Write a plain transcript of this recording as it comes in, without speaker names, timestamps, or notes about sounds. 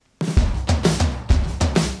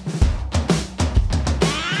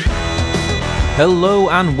Hello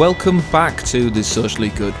and welcome back to the Socially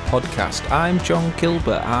Good podcast. I'm John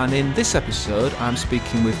Gilbert, and in this episode I'm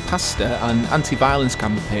speaking with pastor and anti-violence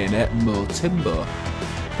campaigner Mo Timbo.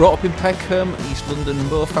 Brought up in Peckham, East London,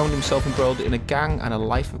 Mo found himself embroiled in a gang and a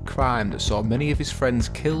life of crime that saw many of his friends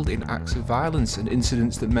killed in acts of violence and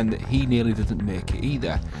incidents that meant that he nearly didn't make it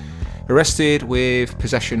either. Arrested with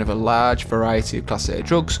possession of a large variety of Class A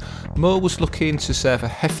drugs, Mo was looking to serve a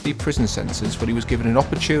hefty prison sentence when he was given an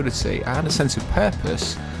opportunity and a sense of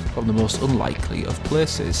purpose from the most unlikely of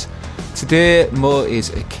places. Today, Mo is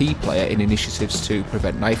a key player in initiatives to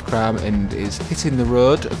prevent knife crime and is hitting the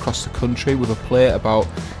road across the country with a play about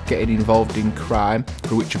getting involved in crime,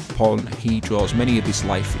 for which upon he draws many of his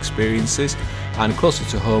life experiences. And closer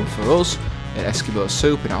to home for us, at Eskimo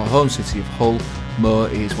Soup in our home city of Hull, Mo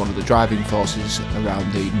is one of the driving forces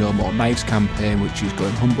around the No More Knives campaign, which is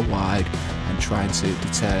going Humber-wide and trying to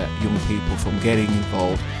deter young people from getting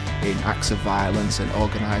involved in acts of violence and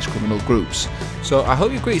organised criminal groups. So I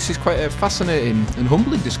hope you agree, this is quite a fascinating and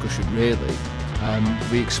humbling discussion, really.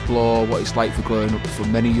 We explore what it's like for growing up for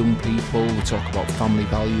many young people, we talk about family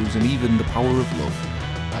values and even the power of love.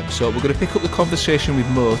 So we're going to pick up the conversation with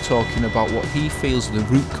Mo, talking about what he feels are the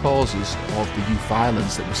root causes of the youth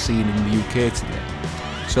violence that we're seeing in the UK today.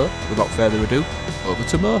 So, without further ado, over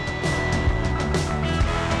to Mo.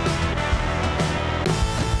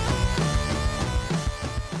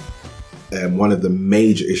 One of the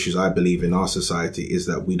major issues I believe in our society is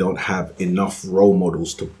that we don't have enough role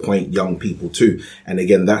models to point young people to. And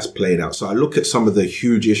again, that's played out. So I look at some of the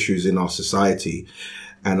huge issues in our society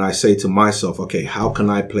and I say to myself, okay, how can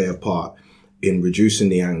I play a part in reducing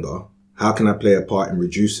the anger? How can I play a part in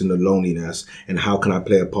reducing the loneliness? And how can I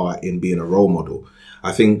play a part in being a role model?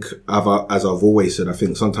 I think, as I've always said, I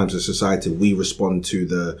think sometimes as a society, we respond to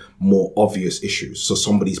the more obvious issues. So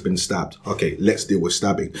somebody's been stabbed. Okay, let's deal with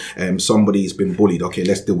stabbing. Somebody's been bullied. Okay,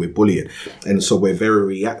 let's deal with bullying. And so we're very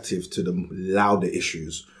reactive to the louder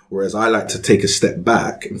issues. Whereas I like to take a step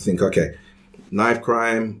back and think, okay, knife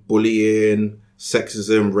crime, bullying,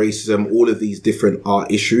 sexism, racism, all of these different are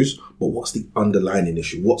issues, but what's the underlying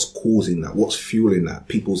issue? What's causing that? What's fueling that?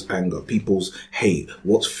 People's anger, people's hate,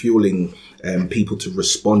 what's fueling people to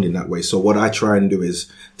respond in that way? So what I try and do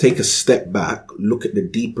is take a step back, look at the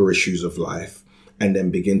deeper issues of life, and then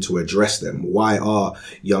begin to address them. Why are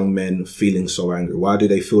young men feeling so angry? Why do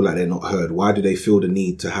they feel like they're not heard? Why do they feel the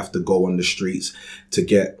need to have to go on the streets to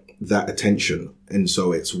get that attention? And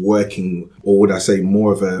so it's working, or would I say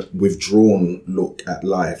more of a withdrawn look at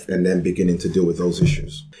life and then beginning to deal with those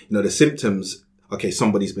issues. You know, the symptoms, okay,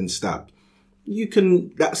 somebody's been stabbed.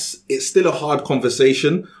 It's still a hard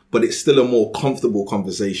conversation, but it's still a more comfortable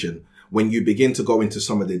conversation when you begin to go into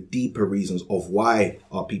some of the deeper reasons of why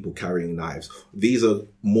are people carrying knives. These are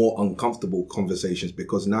more uncomfortable conversations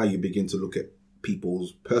because now you begin to look at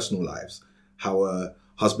people's personal lives, how a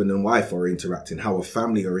husband and wife are interacting, how a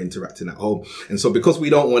family are interacting at home. And so because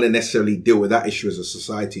we don't want to necessarily deal with that issue as a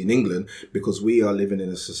society in England, because we are living in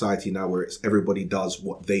a society now where it's everybody does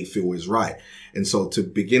what they feel is right. And so to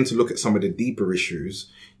begin to look at some of the deeper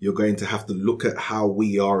issues, you're going to have to look at how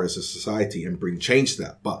we are as a society and bring change to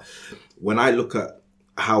that. But when I look at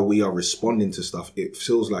how we are responding to stuff, it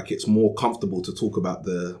feels like it's more comfortable to talk about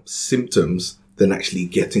the symptoms than actually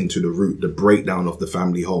getting to the root, the breakdown of the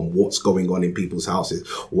family home, what's going on in people's houses.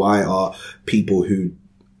 Why are people who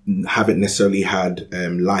haven't necessarily had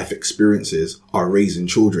life experiences are raising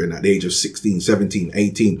children at the age of 16, 17,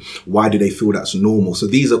 18? Why do they feel that's normal? So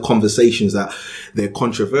these are conversations that they're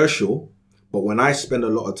controversial, but when I spend a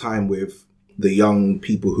lot of time with the young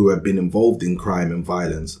people who have been involved in crime and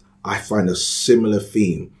violence, I find a similar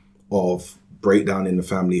theme of breakdown in the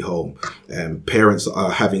family home. Parents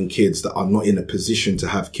are having kids that are not in a position to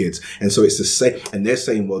have kids. And so it's the same. And they're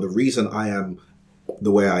saying, well, the reason I am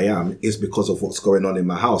the way I am is because of what's going on in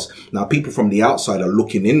my house. Now, people from the outside are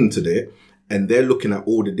looking into it and they're looking at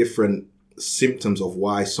all the different symptoms of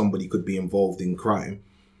why somebody could be involved in crime.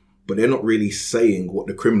 But they're not really saying what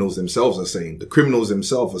the criminals themselves are saying. The criminals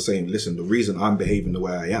themselves are saying, listen, the reason I'm behaving the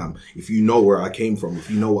way I am, if you know where I came from, if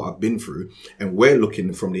you know what I've been through, and we're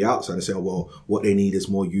looking from the outside and saying, well, what they need is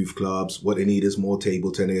more youth clubs, what they need is more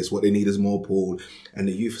table tennis, what they need is more pool. And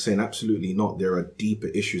the youth are saying, absolutely not. There are deeper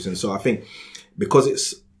issues. And so I think because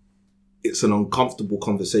it's an uncomfortable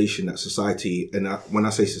conversation that society, and when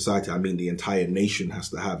I say society, I mean the entire nation has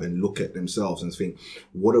to have and look at themselves and think,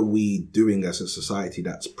 what are we doing as a society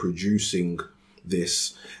that's producing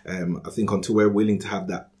this? I think until we're willing to have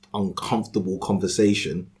that uncomfortable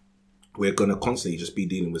conversation, we're going to constantly just be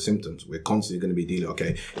dealing with symptoms. We're constantly going to be dealing,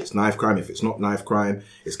 okay, it's knife crime. If it's not knife crime,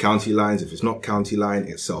 it's county lines. If it's not county line,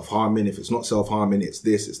 it's self-harming. If it's not self-harming, it's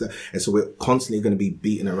this, it's that. And so we're constantly going to be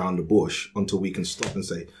beating around the bush until we can stop and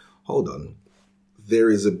say, hold on, there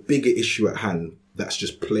is a bigger issue at hand that's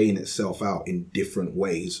just playing itself out in different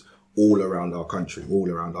ways all around our country, all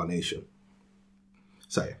around our nation.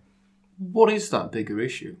 So, yeah. What is that bigger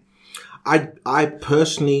issue? I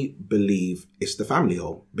personally believe it's the family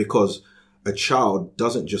home, because a child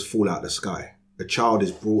doesn't just fall out of the sky. A child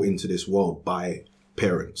is brought into this world by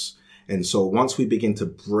parents. And so once we begin to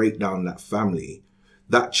break down that family,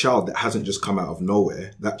 that child that hasn't just come out of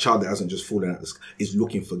nowhere, that child that hasn't just fallen out of the sky, is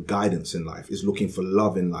looking for guidance in life, is looking for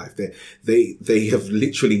love in life. They have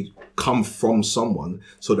literally come from someone.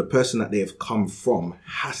 So the person that they have come from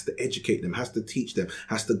has to educate them, has to teach them,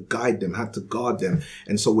 has to guide them, has to guard them.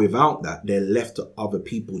 And so without that, they're left to other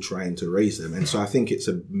people trying to raise them. And so I think it's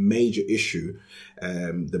a major issue,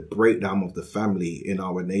 the breakdown of the family in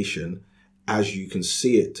our nation, as you can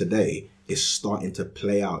see it today, is starting to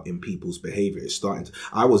play out in people's behavior.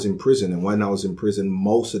 I was in prison, and when I was in prison,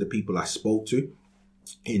 most of the people I spoke to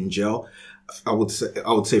in jail, I would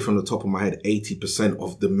say from the top of my head, 80%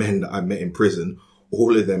 of the men that I met in prison,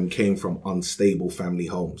 all of them came from unstable family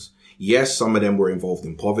homes. Yes, some of them were involved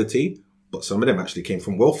in poverty, but some of them actually came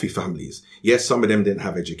from wealthy families. Yes, some of them didn't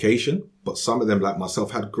have education, but some of them, like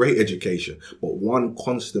myself, had great education. But one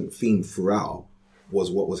constant theme throughout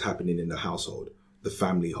was what was happening in the household, the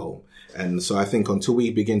family home. And so I think until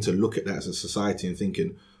we begin to look at that as a society and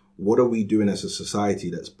thinking, what are we doing as a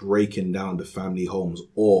society that's breaking down the family homes,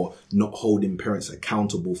 or not holding parents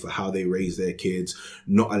accountable for how they raise their kids,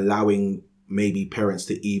 not allowing maybe parents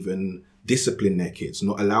to even discipline their kids,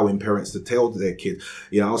 not allowing parents to tell their kids.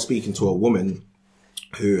 I was speaking to a woman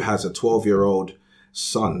who has a 12-year-old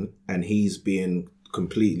son, and he's being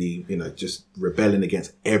completely, just rebelling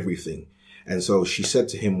against everything. And so she said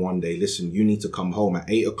to him one day, listen, you need to come home at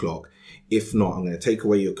 8:00. If not, I'm going to take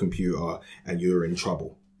away your computer and you're in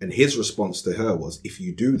trouble. And his response to her was, if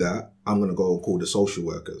you do that, I'm going to go and call the social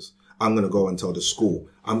workers. I'm going to go and tell the school.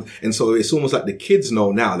 And so it's almost like the kids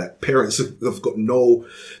know now that parents have got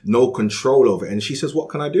no control over it. And she says, what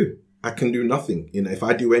can I do? I can do nothing. If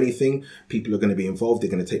I do anything, people are going to be involved. They're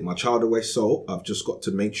going to take my child away. So I've just got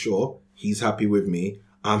to make sure he's happy with me,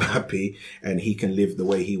 I'm happy, and he can live the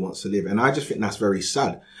way he wants to live. And I just think that's very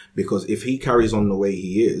sad, because if he carries on the way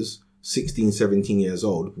he is, 16, 17 years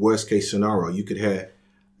old, worst case scenario, you could hear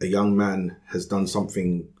a young man has done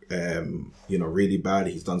something, really bad.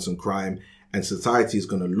 He's done some crime, and society is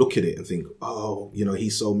going to look at it and think, oh,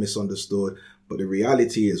 he's so misunderstood. But the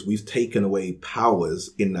reality is we've taken away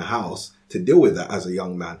powers in the house to deal with that as a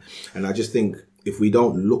young man. And I just think if we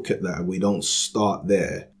don't look at that and we don't start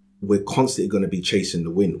there, we're constantly going to be chasing the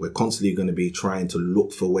wind. We're constantly going to be trying to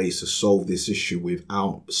look for ways to solve this issue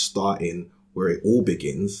without starting where it all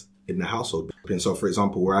begins, in the household. And so, for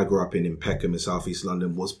example, where I grew up in Peckham in South East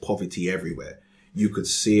London, was poverty everywhere. You could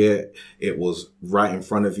see it. It was right in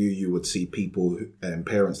front of you. You would see people and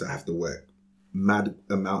parents that have to work mad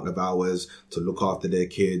amount of hours to look after their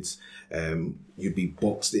kids. You'd be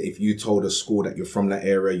boxed. If you told a school that you're from that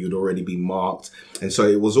area, you'd already be marked. And so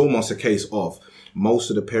it was almost a case of most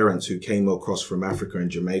of the parents who came across from Africa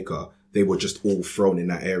and Jamaica, they were just all thrown in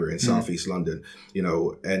that area in South East London,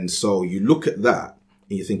 and so you look at that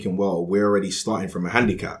and you're thinking, well, we're already starting from a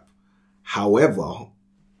handicap. However,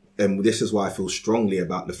 and this is why I feel strongly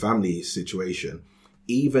about the family situation,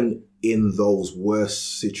 even in those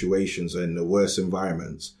worst situations and the worst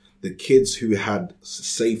environments, the kids who had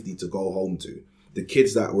safety to go home to, the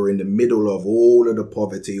kids that were in the middle of all of the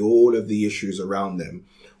poverty, all of the issues around them,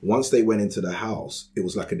 once they went into the house, it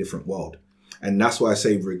was like a different world. And that's why I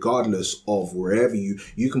say, regardless of wherever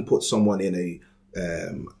you can put someone in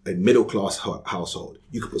a middle class household,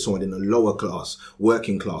 you could put someone in a lower class,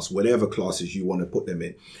 working class, whatever classes you want to put them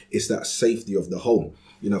in. It's that safety of the home.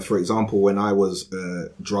 For example, when I was a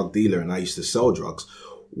drug dealer and I used to sell drugs,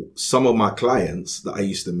 some of my clients that I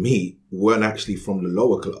used to meet weren't actually from the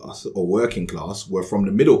lower class or working class, were from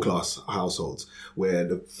the middle class households where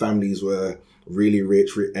the families were really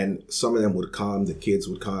rich, and some of them would come, the kids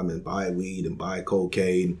would come and buy weed and buy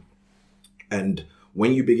cocaine. And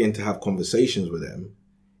when you begin to have conversations with them,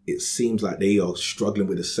 it seems like they are struggling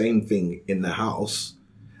with the same thing in the house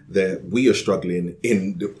that we are struggling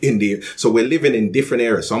so we're living in different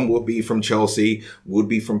areas. Some would be from Chelsea, would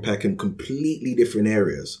be from Peckham, completely different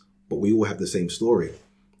areas, but we all have the same story.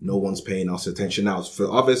 No one's paying us attention. Now,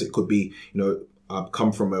 for others, it could be, I've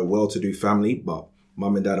come from a well-to-do family, but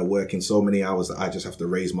mum and dad are working so many hours that I just have to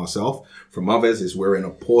raise myself. From others, is we're in a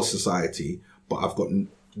poor society, but I've got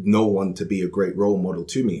no one to be a great role model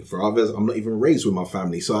to me. For others, I'm not even raised with my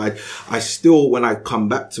family. So I still, when I come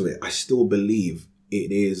back to it, I still believe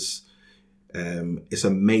it is, it's a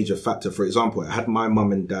major factor. For example, had my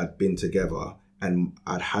mum and dad been together and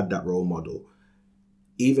I'd had that role model,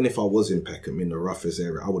 even if I was in Peckham in the roughest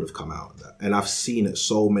area, I would have come out of that. And I've seen it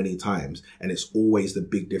so many times, and it's always the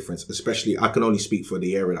big difference, especially, I can only speak for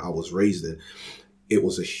the area that I was raised in. It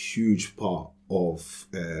was a huge part of,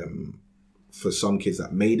 for some kids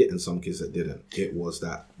that made it and some kids that didn't. It was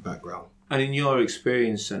that background. And in your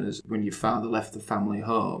experience, then, as when your father left the family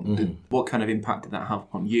home, what kind of impact did that have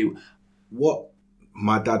on you? What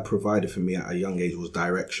my dad provided for me at a young age was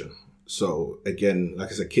direction. So again, like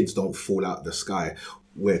I said, kids don't fall out of the sky.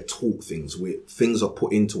 We're taught things. Things are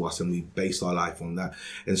put into us and we base our life on that.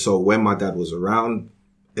 And so when my dad was around,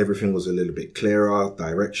 everything was a little bit clearer,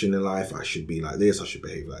 direction in life. I should be like this, I should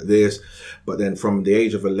behave like this. But then from the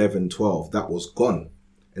age of 11, 12, that was gone.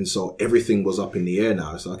 And so everything was up in the air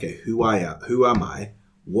now. It's like, okay, who am I?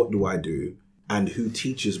 What do I do? And who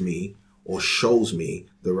teaches me or shows me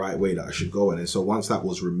the right way that I should go in? And so once that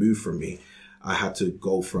was removed from me, I had to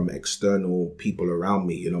go from external people around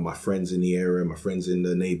me, my friends in the area, my friends in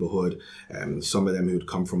the neighborhood, some of them who had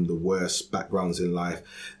come from the worst backgrounds in life.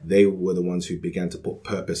 They were the ones who began to put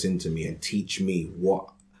purpose into me and teach me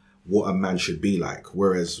what a man should be like.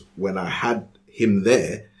 Whereas when I had him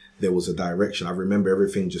there was a direction. I remember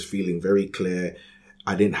everything just feeling very clear.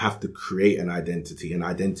 I didn't have to create an identity. An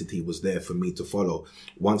identity was there for me to follow.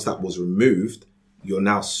 Once that was removed, you're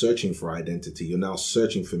now searching for identity. You're now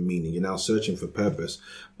searching for meaning. You're now searching for purpose.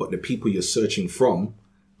 But the people you're searching from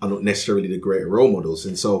are not necessarily the greater role models.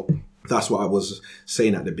 And so that's what I was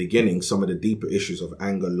saying at the beginning. Some of the deeper issues of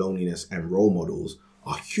anger, loneliness, and role models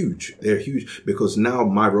are huge. They're huge because now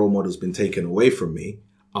my role model's been taken away from me.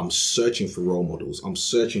 I'm searching for role models. I'm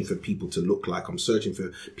searching for people to look like. I'm searching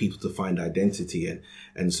for people to find identity in.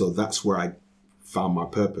 And so that's where I found my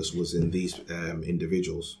purpose, was in these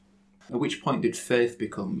individuals. At which point did faith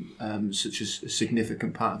become such a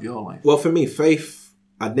significant part of your life? Well, for me, faith,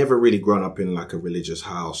 I'd never really grown up in like a religious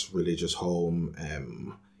house, religious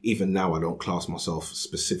home. Even now, I don't class myself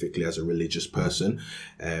specifically as a religious person.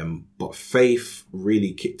 But faith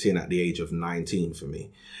really kicked in at the age of 19 for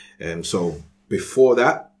me. So before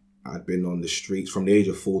that, I'd been on the streets. From the age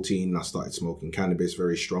of 14, I started smoking cannabis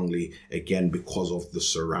very strongly, again, because of the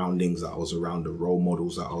surroundings that I was around, the role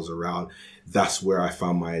models that I was around. That's where I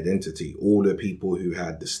found my identity. All the people who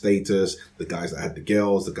had the status, the guys that had the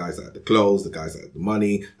girls, the guys that had the clothes, the guys that had the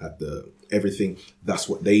money, had the everything. That's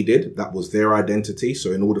what they did. That was their identity.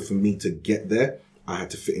 So in order for me to get there, I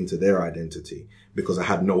had to fit into their identity because I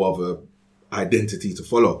had no other identity to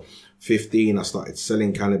follow. 15, I started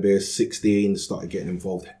selling cannabis. 16, started getting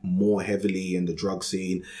involved more heavily in the drug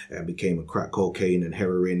scene and became a crack cocaine and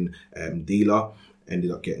heroin dealer.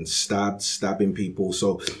 Ended up getting stabbing people.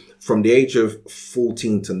 So from the age of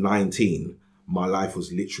 14 to 19, my life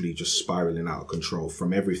was literally just spiraling out of control,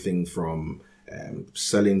 from everything from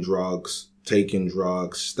selling drugs, taking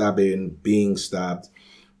drugs, stabbing, being stabbed.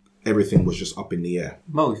 Everything was just up in the air.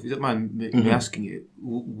 Mo, if you don't mind me asking you,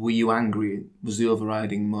 were you angry? Was the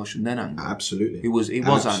overriding emotion then anger? Absolutely. It was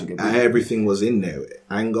anger. Everything was in there.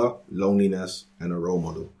 Anger, loneliness, and a role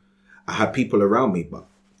model. I had people around me, but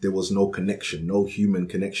there was no connection, no human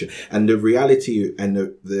connection. And the reality and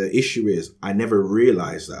the issue is, I never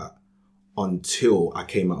realized that until I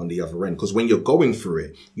came out on the other end. Because when you're going through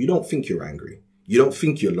it, you don't think you're angry. You don't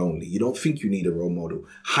think you're lonely. You don't think you need a role model.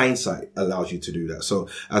 Hindsight allows you to do that. So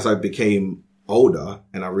as I became older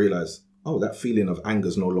and I realized, oh, that feeling of anger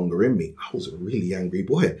is no longer in me. I was a really angry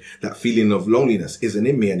boy. That feeling of loneliness isn't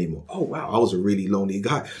in me anymore. Oh, wow, I was a really lonely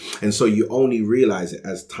guy. And so you only realize it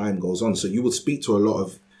as time goes on. So you would speak to a lot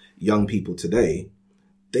of young people today.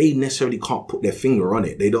 They necessarily can't put their finger on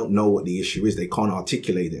it. They don't know what the issue is. They can't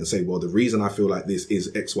articulate it and say, well, the reason I feel like this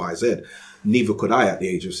is X, Y, Z. Neither could I at the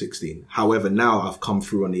age of 16. However, now I've come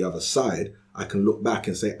through on the other side. I can look back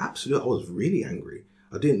and say, absolutely, I was really angry.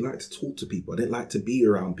 I didn't like to talk to people. I didn't like to be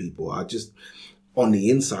around people. I just, on the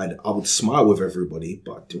inside, I would smile with everybody,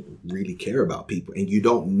 but I didn't really care about people. And you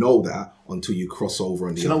don't know that until you cross over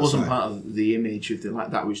on the other side. So that wasn't part of the image of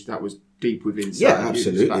that was deep within inside. Yeah,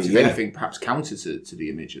 absolutely. If anything, perhaps counter to the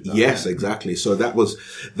image of that. Yes, exactly. So that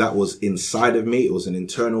was inside of me. It was an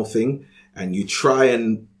internal thing. And you try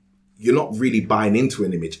and you're not really buying into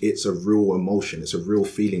an image. It's a real emotion. It's a real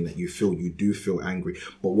feeling that you feel. You do feel angry.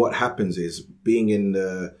 But what happens is, being in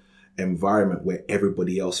the environment where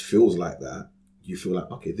everybody else feels like that, you feel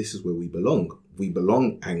like, okay, this is where we belong. We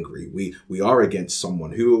belong angry. We are against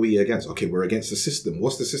someone. Who are we against? Okay, we're against the system.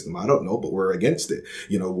 What's the system? I don't know, but we're against it.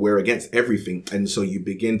 You know, we're against everything. And so you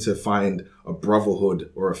begin to find a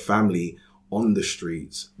brotherhood or a family on the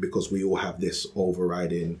streets because we all have this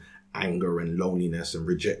overriding anger and loneliness and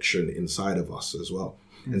rejection inside of us as well.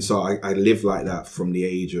 Mm-hmm. And so I lived like that from the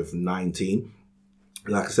age of 19.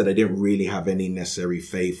 Like I said, I didn't really have any necessary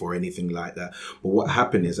faith or anything like that. But what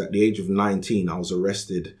happened is at the age of 19, I was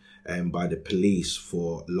arrested by the police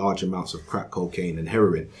for large amounts of crack cocaine and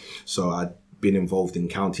heroin. So I'd been involved in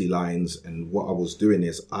county lines. And what I was doing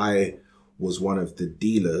is I was one of the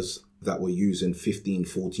dealers that were using 15,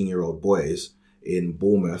 14-year-old boys in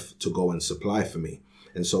Bournemouth to go and supply for me.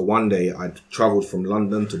 And so one day I traveled from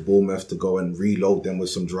London to Bournemouth to go and reload them with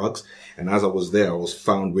some drugs. And as I was there, I was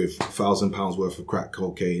found with £1,000 worth of crack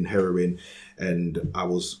cocaine, heroin, and I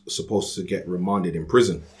was supposed to get remanded in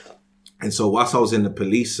prison. And so whilst I was in the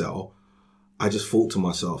police cell, I just thought to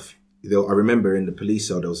myself, I remember in the police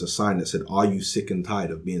cell, there was a sign that said, "Are you sick and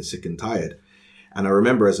tired of being sick and tired?" And I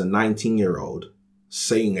remember as a 19-year-old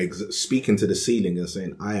speaking to the ceiling and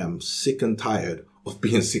saying, "I am sick and tired of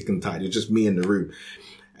being sick and tired." It's just me in the room.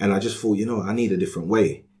 And I just thought, I need a different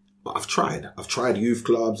way. But I've tried youth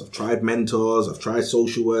clubs. I've tried mentors. I've tried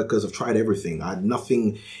social workers. I've tried everything.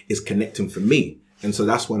 Nothing is connecting for me. And so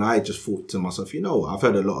that's when I just thought to myself, I've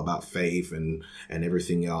heard a lot about faith and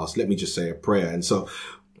everything else. Let me just say a prayer. And so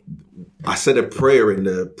I said a prayer in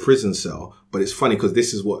the prison cell, but it's funny because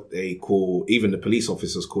this is what they call, even the police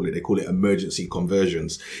officers call it, they call it emergency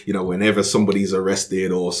conversions. Whenever somebody's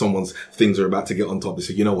arrested or someone's things are about to get on top, they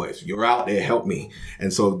say, if you're out there, help me.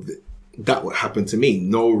 And so that would happen to me.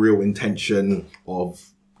 No real intention of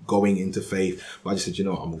going into faith. But I just said,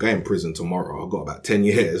 I'm going to prison tomorrow. I've got about 10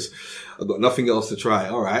 years. I've got nothing else to try.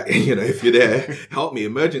 All right. If you're there, help me,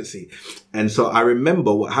 emergency. And so I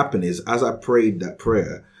remember what happened is as I prayed that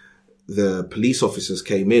prayer, the police officers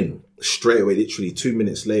came in straight away, literally 2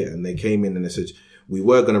 minutes later, and they came in and they said, "We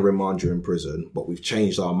were going to remand you in prison, but we've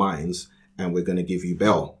changed our minds and we're going to give you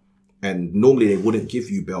bail." And normally they wouldn't give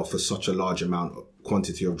you bail for such a large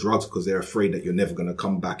quantity of drugs because they're afraid that you're never going to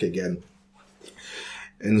come back again.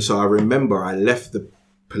 And so I remember I left the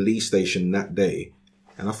police station that day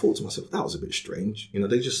and I thought to myself, that was a bit strange.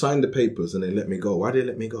 They just signed the papers and they let me go. Why did they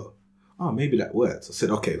let me go? Oh, maybe that worked. I said,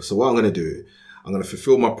 okay, so what I'm going to do, I'm going to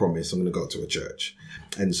fulfill my promise. I'm going to go to a church.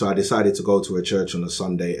 And so I decided to go to a church on a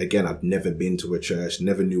Sunday. Again, I'd never been to a church,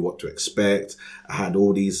 never knew what to expect. I had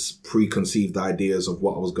all these preconceived ideas of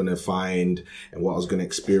what I was going to find and what I was going to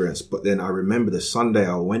experience. But then I remember the Sunday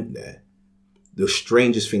I went there, the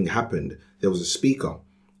strangest thing happened. There was a speaker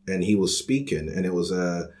and he was speaking, and it was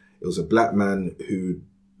a black man who'd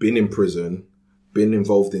been in prison, been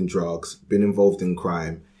involved in drugs, been involved in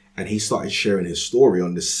crime. And he started sharing his story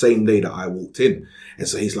on the same day that I walked in. And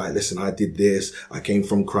so he's like, "Listen, I did this. I came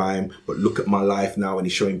from crime, but look at my life now." And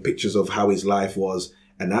he's showing pictures of how his life was.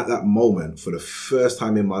 And at that moment, for the first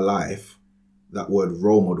time in my life, that word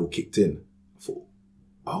role model kicked in. I thought,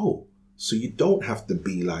 oh, so you don't have to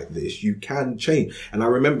be like this. You can change. And I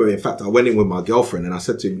remember, in fact, I went in with my girlfriend and I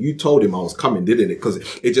said to him, "You told him I was coming, didn't it?" Because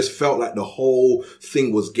it just felt like the whole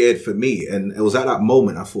thing was geared for me. And it was at that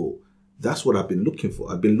moment I thought, that's what I've been looking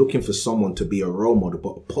for. I've been looking for someone to be a role model,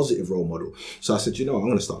 but a positive role model. So I said, I'm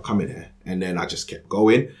going to start coming here. And then I just kept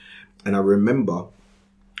going. And I remember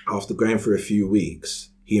after going for a few weeks,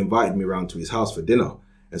 he invited me around to his house for dinner.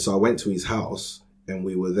 And so I went to his house and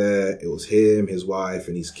we were there. It was him, his wife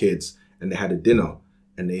and his kids. And they had a dinner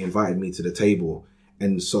and they invited me to the table.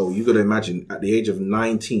 And so you got to imagine at the age of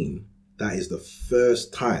 19, that is the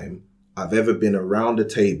first time I've ever been around a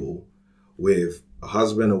table with a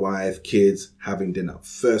husband, a wife, kids, having dinner.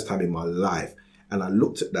 First time in my life. And I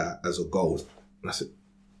looked at that as a goal. And I said,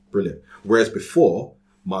 brilliant. Whereas before,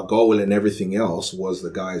 my goal and everything else was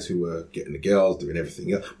the guys who were getting the girls, doing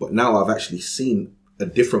everything else. But now I've actually seen a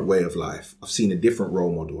different way of life. I've seen a different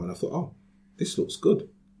role model. And I thought, oh, this looks good.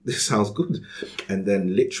 This sounds good. And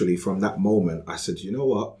then literally from that moment, I said, you know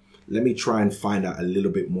what? Let me try and find out a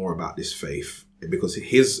little bit more about this faith. Because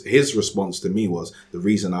his response to me was, the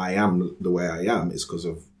reason I am the way I am is because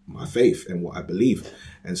of my faith and what I believe.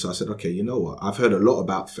 And so I said, okay, you know what? I've heard a lot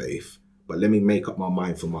about faith, but let me make up my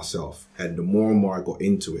mind for myself. And the more and more I got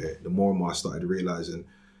into it, the more and more I started realizing,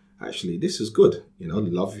 actually, this is good.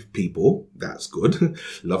 Love people, that's good.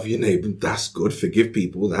 Love your neighbor, that's good. Forgive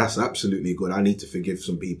people, that's absolutely good. I need to forgive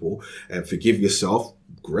some people, and forgive yourself,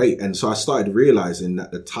 great. And so I started realizing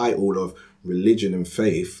that the title of religion and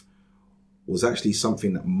faith was actually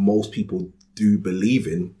something that most people do believe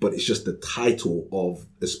in, but it's just the title of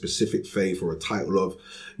a specific faith or a title of,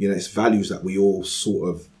 it's values that we all sort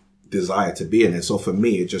of desire to be in. And so for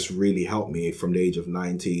me, it just really helped me from the age of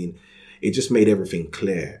 19. It just made everything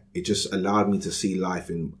clear. It just allowed me to see life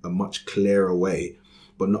in a much clearer way.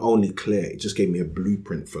 But not only clear, it just gave me a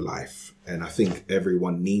blueprint for life. And I think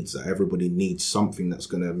everyone needs that. Everybody needs something that's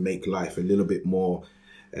going to make life a little bit more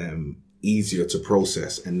easier to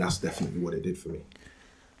process. And that's definitely what it did for me.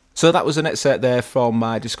 So that was an excerpt there from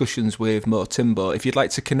my discussions with Mo Timbo. If you'd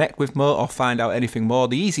like to connect with Mo or find out anything more,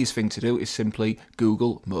 the easiest thing to do is simply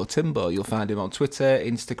Google Mo Timbo. You'll find him on Twitter,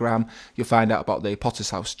 Instagram. You'll find out about the Potter's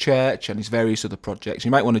House Church and his various other projects.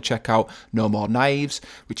 You might want to check out No More Knives,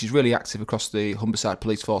 which is really active across the Humberside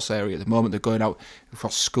Police Force area at the moment. They're going out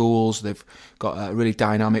across schools. They've got a really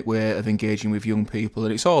dynamic way of engaging with young people,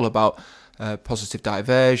 and it's all about positive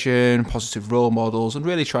diversion, positive role models, and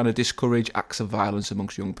really trying to discourage acts of violence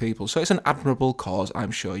amongst young people. So it's an admirable cause, I'm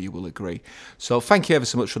sure you will agree. So thank you ever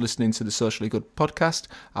so much for listening to the Socially Good podcast.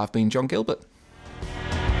 I've been John Gilbert.